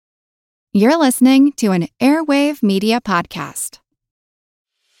You're listening to an Airwave Media Podcast.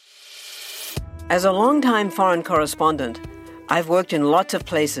 As a longtime foreign correspondent, I've worked in lots of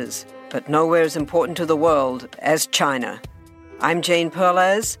places, but nowhere as important to the world as China. I'm Jane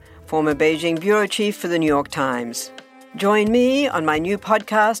Perlez, former Beijing bureau chief for the New York Times. Join me on my new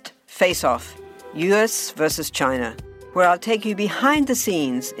podcast, Face Off, U.S. versus China, where I'll take you behind the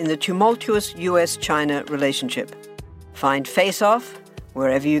scenes in the tumultuous U.S.-China relationship. Find Face Off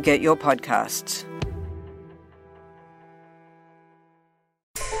wherever you get your podcasts.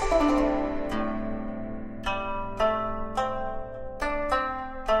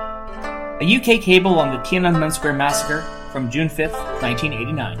 A UK cable on the Tiananmen Square Massacre from June 5th,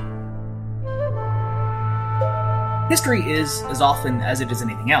 1989. History is, as often as it is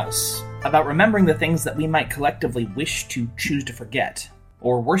anything else, about remembering the things that we might collectively wish to choose to forget,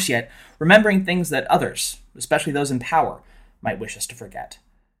 or worse yet, remembering things that others, especially those in power, might wish us to forget.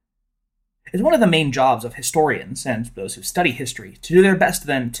 It's one of the main jobs of historians, and those who study history, to do their best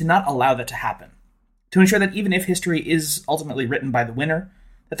then to not allow that to happen, to ensure that even if history is ultimately written by the winner,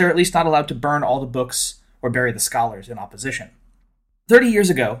 that they're at least not allowed to burn all the books or bury the scholars in opposition. 30 years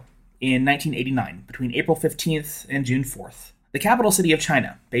ago, in 1989, between April 15th and June 4th, the capital city of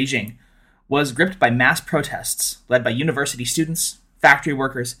China, Beijing, was gripped by mass protests led by university students, factory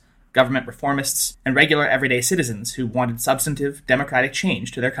workers, government reformists, and regular everyday citizens who wanted substantive, democratic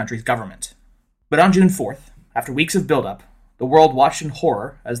change to their country's government. But on June 4th, after weeks of buildup, the world watched in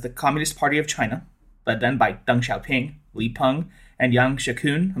horror as the Communist Party of China, led then by Deng Xiaoping, Li Peng, and Yang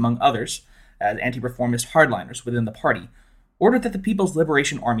Shekun, among others, as anti-reformist hardliners within the party, ordered that the People's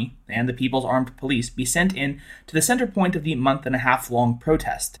Liberation Army and the People's Armed Police be sent in to the center point of the month-and-a-half-long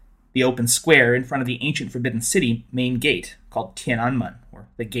protest, the open square in front of the ancient Forbidden City main gate, called Tiananmen, or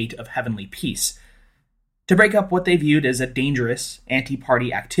the Gate of Heavenly Peace, to break up what they viewed as a dangerous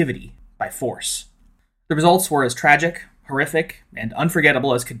anti-party activity by force. The results were as tragic, horrific, and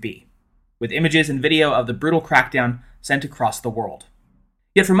unforgettable as could be, with images and video of the brutal crackdown sent across the world.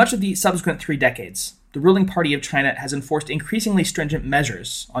 Yet for much of the subsequent 3 decades, the ruling party of China has enforced increasingly stringent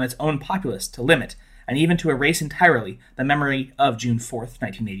measures on its own populace to limit and even to erase entirely the memory of June 4th,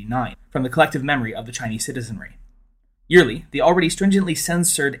 1989, from the collective memory of the Chinese citizenry. Yearly, the already stringently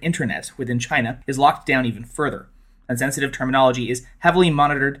censored internet within China is locked down even further, and sensitive terminology is heavily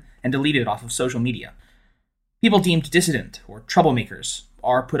monitored and deleted off of social media. People deemed dissident or troublemakers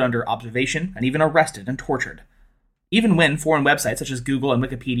are put under observation and even arrested and tortured. Even when foreign websites such as Google and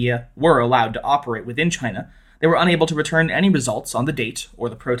Wikipedia were allowed to operate within China, they were unable to return any results on the date or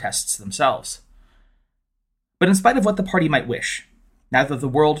the protests themselves. But in spite of what the party might wish, neither the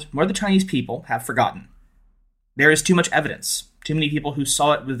world nor the Chinese people have forgotten. There is too much evidence, too many people who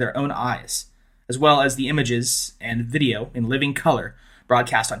saw it with their own eyes, as well as the images and video in living color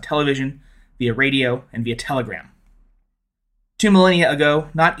broadcast on television, via radio, and via telegram. 2 millennia ago,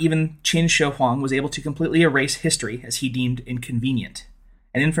 not even Qin Shi Huang was able to completely erase history as he deemed inconvenient,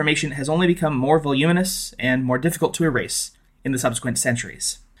 and information has only become more voluminous and more difficult to erase in the subsequent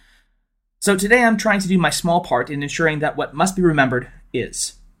centuries. So today I'm trying to do my small part in ensuring that what must be remembered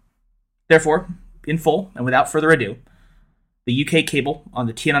is. Therefore, in full and without further ado, the UK cable on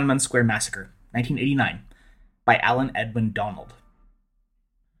the Tiananmen Square Massacre, 1989, by Alan Edwin Donald.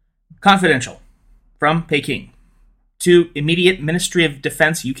 Confidential. From Peking. To Immediate Ministry of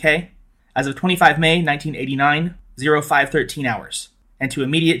Defense UK, as of 25 May 1989, 0513 hours. And to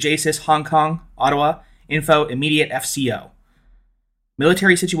Immediate JSIS Hong Kong, Ottawa, info Immediate FCO.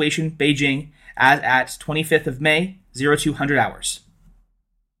 Military situation, Beijing, as at 25th of May, 0200 hours.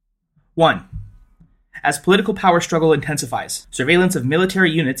 1. As political power struggle intensifies, surveillance of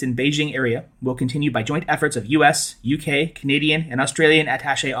military units in Beijing area will continue by joint efforts of US, UK, Canadian, and Australian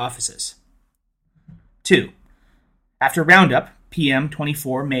attaché offices. 2. After roundup, PM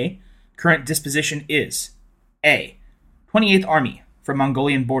 24 May, current disposition is A. 28th Army from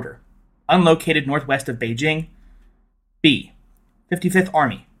Mongolian border, unlocated northwest of Beijing. B. 55th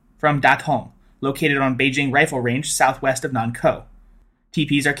Army from Datong, located on Beijing Rifle Range southwest of Nankou.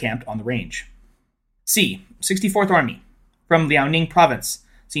 TPs are camped on the range. C. 64th Army from Liaoning Province,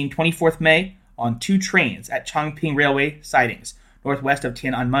 seen 24th May on 2 trains at Changping Railway sidings, northwest of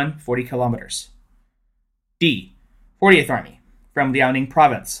Tiananmen, 40 kilometers. D. 40th Army from Liaoning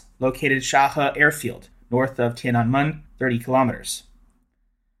Province, located Shahe Airfield, north of Tiananmen, 30 kilometers.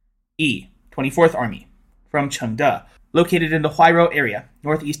 E. 24th Army from Chengde, located in the Huairou area,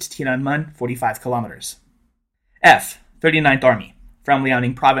 northeast Tiananmen, 45 kilometers. F. 39th Army from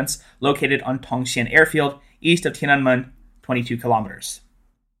Liaoning Province, located on Tongxian Airfield, east of Tiananmen, 22 kilometers.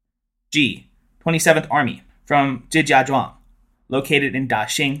 G. 27th Army from Zhijiazhuang, located in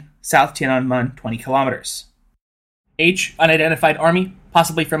Daxing, South Tiananmen 20 kilometers. H. Unidentified army,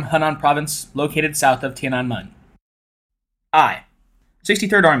 possibly from Henan province, located south of Tiananmen. I.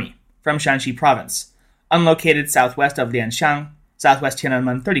 63rd Army, from Shanxi province, unlocated southwest of Lianxiang, southwest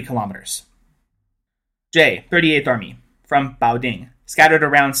Tiananmen 30 kilometers. J. 38th Army, from Baoding, scattered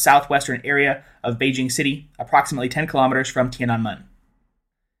around southwestern area of Beijing City, approximately 10 kilometers from Tiananmen.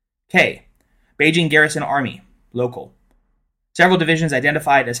 K. Beijing Garrison Army, local. Several divisions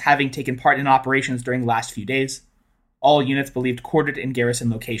identified as having taken part in operations during the last few days. All units believed quartered in garrison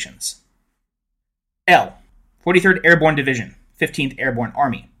locations. L. 43rd Airborne Division, 15th Airborne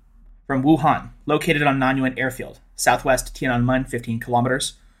Army, from Wuhan, located on Nanyuan Airfield, southwest Tiananmen 15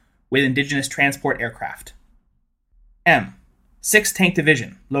 kilometers, with indigenous transport aircraft. M. 6th Tank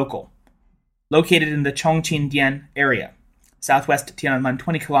Division, local, located in the Chongqing-Dian area, southwest Tiananmen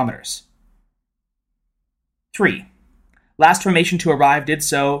 20 kilometers. 3. Last formation to arrive did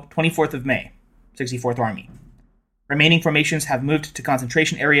so 24th of May, 64th Army. Remaining formations have moved to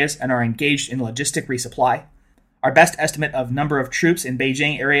concentration areas and are engaged in logistic resupply. Our best estimate of number of troops in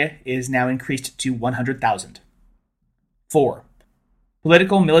Beijing area is now increased to 100,000. 4.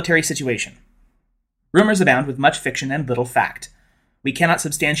 Political military situation. Rumors abound with much fiction and little fact. We cannot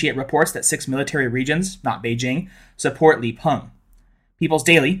substantiate reports that 6 military regions, not Beijing, support Li Peng. People's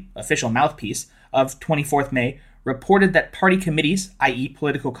Daily, official mouthpiece, of 24th May, reported that party committees, i.e.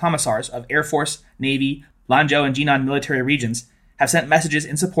 political commissars of Air Force, Navy, Lanzhou and Jinan military regions, have sent messages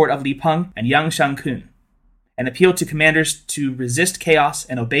in support of Li Peng and Yang Shangkun, and appealed to commanders to resist chaos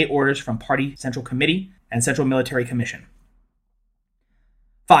and obey orders from Party Central Committee and Central Military Commission.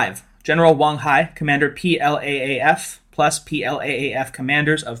 5. General Wang Hai, Commander PLAAF, plus PLAAF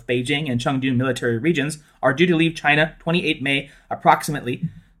commanders of Beijing and Chengdu military regions are due to leave China 28 May approximately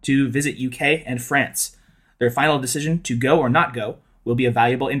to visit UK and France. Their final decision to go or not go will be a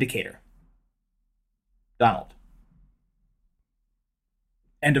valuable indicator. Donald.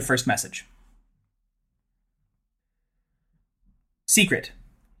 End of first message. Secret.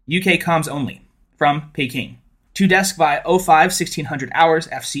 UK comms only. From Peking. To desk by 05-1600 hours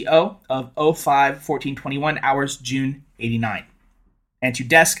FCO of 05-1421 hours June 89. And to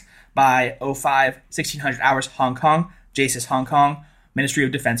desk by 05-1600 hours Hong Kong, JASIS Hong Kong, Ministry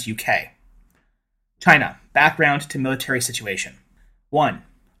of Defense UK. China. Background to military situation. 1.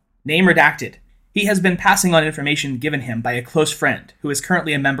 Name redacted. He has been passing on information given him by a close friend who is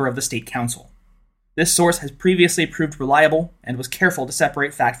currently a member of the State Council. This source has previously proved reliable and was careful to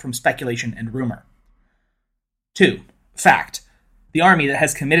separate fact from speculation and rumor. 2. Fact. The army that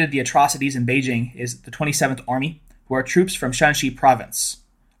has committed the atrocities in Beijing is the 27th Army, who are troops from Shanxi province,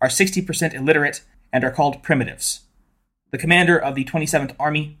 are 60% illiterate, and are called primitives. The commander of the 27th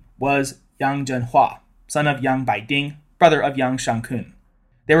Army was Yang Zhenhua, son of Yang Baiding, brother of Yang Shangkun.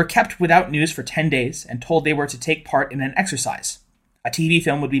 They were kept without news for 10 days and told they were to take part in an exercise. A TV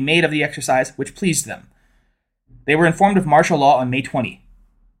film would be made of the exercise, which pleased them. They were informed of martial law on May 20.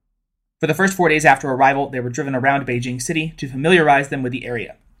 For the first 4 days after arrival, they were driven around Beijing City to familiarize them with the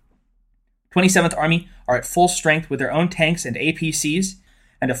area. 27th Army are at full strength with their own tanks and APCs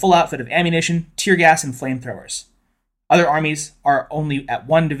and a full outfit of ammunition, tear gas, and flamethrowers. Other armies are only at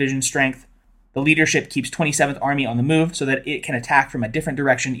 1 division strength. The leadership keeps 27th Army on the move so that it can attack from a different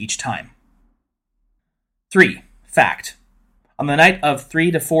direction each time. 3. Fact. On the night of 3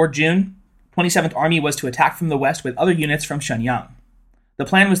 to 4 June, 27th Army was to attack from the west with other units from Shenyang. The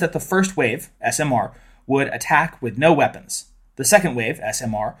plan was that the first wave, SMR, would attack with no weapons. The second wave,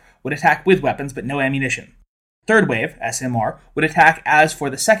 SMR, would attack with weapons but no ammunition. Third wave, SMR, would attack as for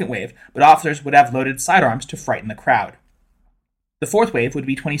the second wave, but officers would have loaded sidearms to frighten the crowd. The fourth wave would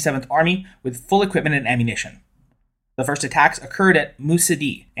be 27th Army with full equipment and ammunition. The first attacks occurred at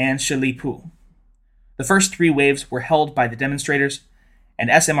Musidi and Shilipu. The first 3 waves were held by the demonstrators,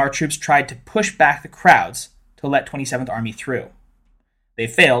 and SMR troops tried to push back the crowds to let 27th Army through. They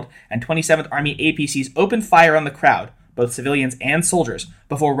failed, and 27th Army APCs opened fire on the crowd, both civilians and soldiers,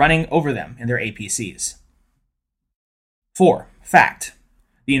 before running over them in their APCs. 4. Fact.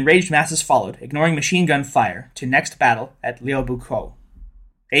 The enraged masses followed, ignoring machine gun fire, to next battle at Liaobukou.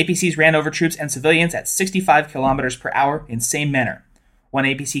 APCs ran over troops and civilians at 65 kilometers per hour in same manner. One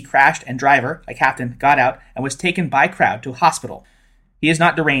APC crashed and driver, a captain, got out and was taken by crowd to hospital. He is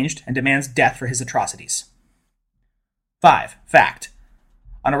not deranged and demands death for his atrocities. 5. Fact.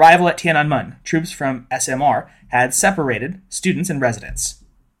 On arrival at Tiananmen, troops from SMR had separated students and residents.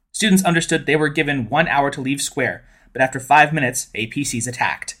 Students understood they were given 1 hour to leave square, but after 5 minutes, APCs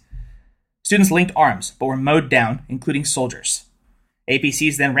attacked. Students linked arms, but were mowed down, including soldiers.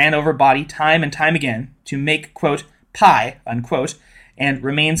 APCs then ran over body time and time again to make, quote, pie, unquote, and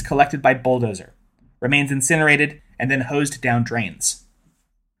remains collected by bulldozer, remains incinerated, and then hosed down drains.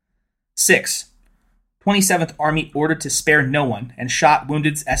 6. 27th Army ordered to spare no one and shot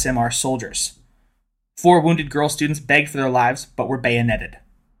wounded SMR soldiers. 4 wounded girl students begged for their lives but were bayoneted.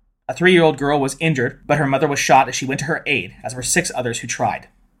 A 3-year-old girl was injured, but her mother was shot as she went to her aid, as were 6 others who tried.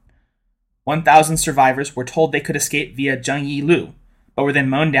 1,000 survivors were told they could escape via Zhengyi Lu, but were then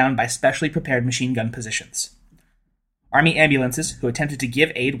mown down by specially prepared machine gun positions. Army ambulances who attempted to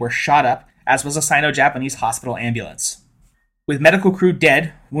give aid were shot up, as was a Sino-Japanese hospital ambulance. With medical crew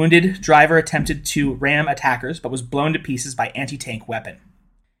dead, wounded driver attempted to ram attackers but was blown to pieces by anti-tank weapon.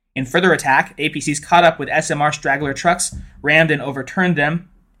 In further attack, APCs caught up with SMR straggler trucks, rammed and overturned them,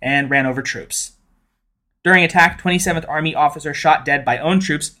 and ran over troops. During attack, 27th Army officer shot dead by own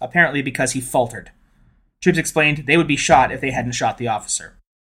troops, apparently because he faltered. Troops explained they would be shot if they hadn't shot the officer.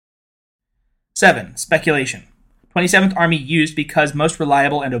 7. Speculation. 27th Army used because most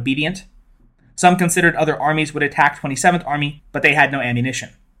reliable and obedient. Some considered other armies would attack 27th Army, but they had no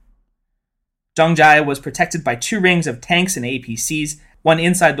ammunition. Zhongjia was protected by 2 rings of tanks and APCs, one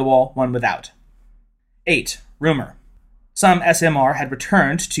inside the wall, one without. 8. Rumor. Some SMR had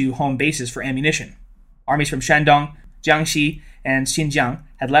returned to home bases for ammunition. Armies from Shandong, Jiangxi, and Xinjiang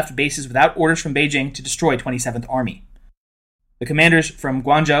had left bases without orders from Beijing to destroy 27th Army. The commanders from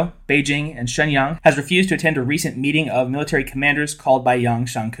Guangzhou, Beijing, and Shenyang has refused to attend a recent meeting of military commanders called by Yang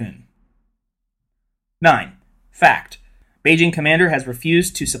Shangkun. 9. Fact. Beijing commander has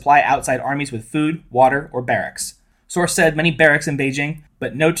refused to supply outside armies with food, water, or barracks. Source said many barracks in Beijing,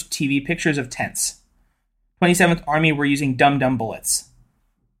 but note TV pictures of tents. 27th Army were using dum-dum bullets.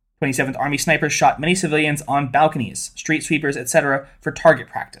 27th Army snipers shot many civilians on balconies, street sweepers, etc. for target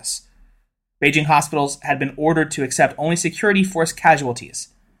practice. Beijing hospitals had been ordered to accept only security force casualties.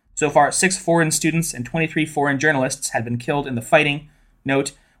 So far, 6 foreign students and 23 foreign journalists had been killed in the fighting.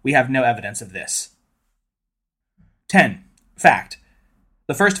 Note, we have no evidence of this. 10. Fact.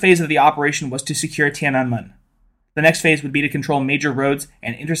 The first phase of the operation was to secure Tiananmen. The next phase would be to control major roads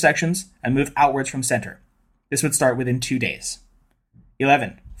and intersections and move outwards from center. This would start within 2 days.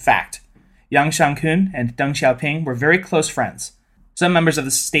 11. Fact. Yang Shangkun and Deng Xiaoping were very close friends. Some members of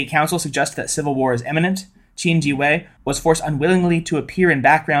the State Council suggest that civil war is imminent. Qin Jiwei was forced unwillingly to appear in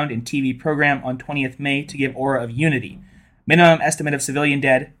background in TV program on 20th May to give aura of unity. Minimum estimate of civilian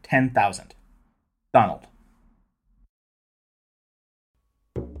dead, 10,000. Donald.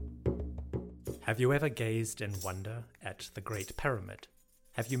 Have you ever gazed in wonder at the Great Pyramid?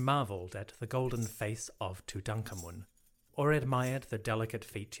 Have you marveled at the golden face of Tutankhamun? Or admired the delicate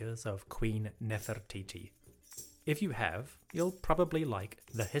features of Queen Nefertiti? If you have, you'll probably like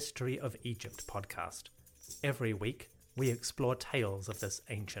the History of Egypt podcast. Every week, we explore tales of this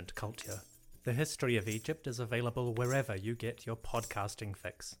ancient culture. The History of Egypt is available wherever you get your podcasting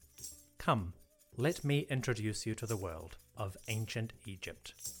fix. Come, let me introduce you to the world of ancient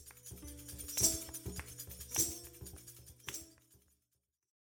Egypt.